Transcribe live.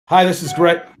Hi, this is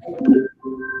Greg.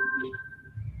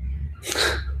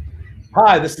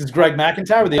 Hi, this is Greg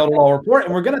McIntyre with the Elder Law Report,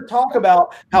 and we're going to talk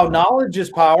about how knowledge is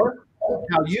power,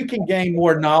 how you can gain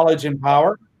more knowledge and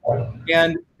power,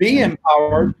 and be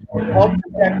empowered to help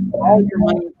protect all your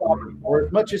money and property, or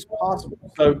as much as possible.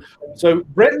 So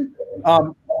Britton,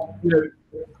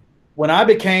 when I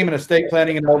became an estate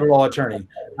planning and elder law attorney,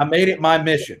 I made it my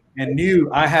mission and knew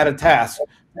I had a task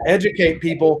to educate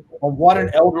people on what an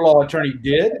elder law attorney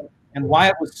did and why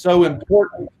it was so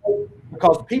important,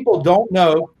 because people don't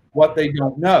know what they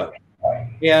don't know.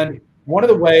 And one of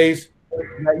the ways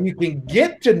that you can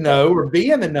get to know or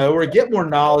be in the know or get more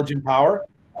knowledge and power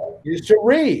is to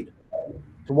read,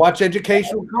 to watch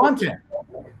educational content.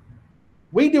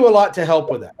 We do a lot to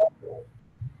help with that.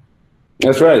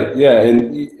 That's right. Yeah.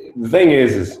 And the thing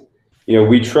is,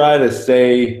 we try to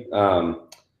say,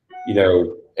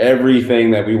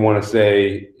 everything that we want to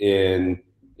say in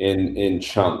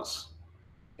chunks,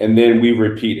 and then we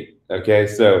repeat it. Okay.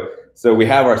 So we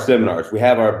have our seminars, we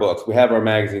have our books, we have our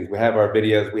magazines, we have our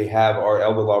videos, we have our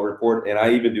elder law report. And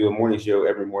I even do a morning show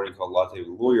every morning called Latte with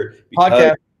a Lawyer.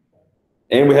 Podcast.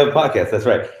 And we have a podcast. That's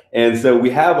right. And so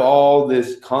we have all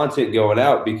this content going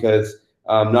out because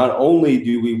not only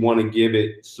do we want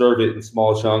to serve it in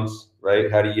small chunks, right?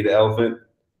 How to eat an elephant,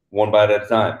 one bite at a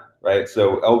time, right?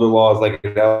 So elder law is like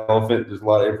an elephant. There's a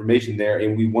lot of information there,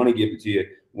 and we want to give it to you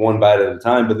one bite at a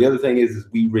time. But the other thing is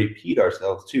we repeat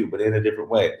ourselves too, but in a different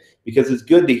way, because it's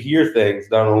good to hear things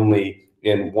not only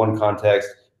in one context,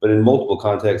 but in multiple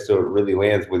contexts, so it really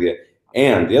lands with you.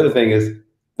 And the other thing is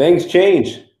things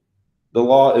change. The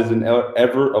law is an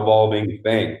ever evolving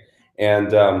thing.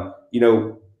 And,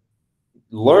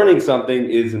 learning something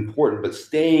is important, but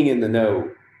staying in the know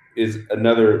is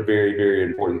another very, very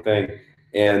important thing.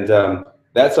 And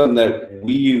that's something that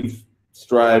we've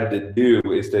strived to do,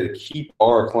 is to keep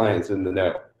our clients in the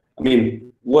know. I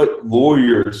mean, what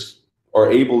lawyers are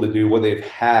able to do, what they've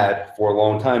had for a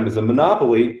long time, is a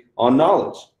monopoly on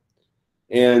knowledge.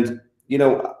 And,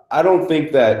 I don't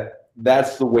think that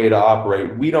that's the way to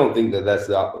operate. We don't think that that's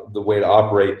the way to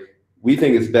operate. We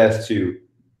think it's best to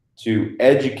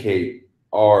educate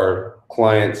our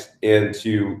clients and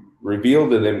to reveal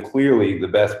to them clearly the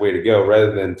best way to go,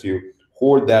 rather than to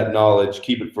hoard that knowledge,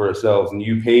 keep it for ourselves, and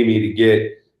you pay me to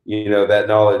get, that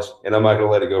knowledge, and I'm not going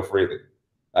to let it go freely.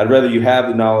 I'd rather you have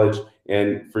the knowledge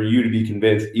and for you to be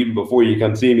convinced, even before you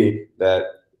come see me, that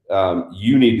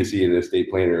you need to see an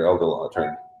estate planner or elder law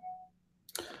attorney.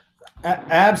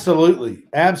 Absolutely.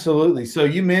 Absolutely. So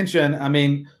you mentioned,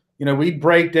 we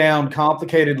break down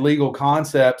complicated legal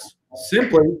concepts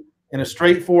simply in a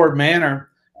straightforward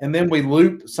manner, and then we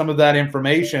loop some of that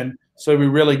information so we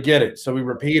really get it. So we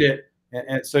repeat it,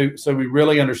 and so we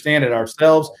really understand it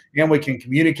ourselves, and we can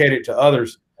communicate it to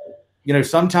others.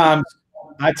 Sometimes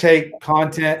I take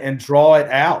content and draw it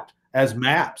out as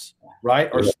maps, right,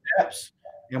 or steps,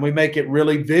 and we make it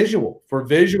really visual for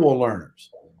visual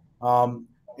learners.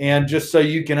 And just so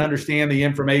you can understand the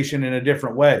information in a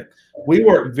different way. We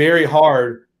work very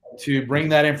hard to bring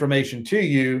that information to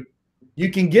you. You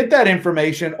can get that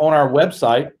information on our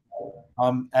website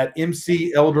at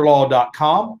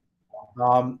mcelderlaw.com.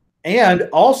 And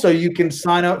also you can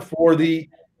sign up for the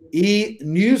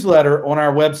e-newsletter on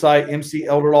our website,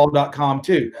 mcelderlaw.com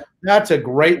too. That's a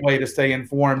great way to stay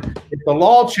informed. If the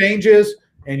law changes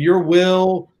and your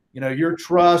will, your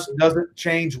trust doesn't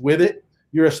change with it,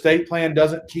 your estate plan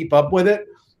doesn't keep up with it,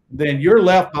 then you're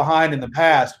left behind in the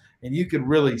past and you could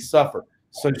really suffer.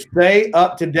 So stay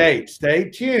up to date, stay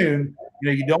tuned.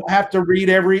 You don't have to read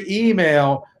every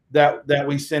email that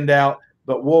we send out,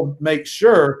 but we'll make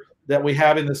sure that we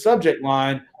have in the subject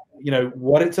line,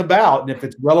 what it's about. And if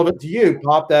it's relevant to you,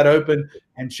 pop that open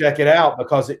and check it out,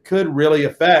 because it could really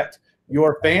affect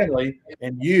your family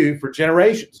and you for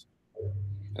generations.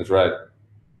 That's right.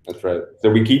 That's right. So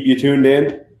we keep you tuned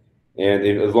in. And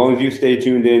as long as you stay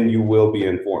tuned in, you will be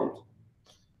informed.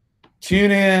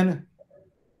 Tune in,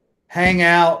 hang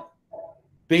out,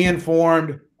 be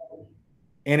informed,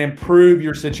 and improve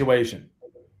your situation.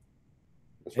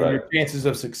 That's right. And your chances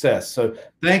of success. So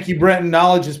thank you, Britton.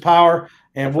 Knowledge is power,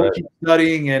 and we'll keep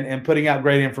studying and putting out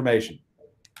great information.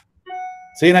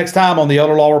 See you next time on the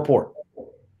Elder Law Report.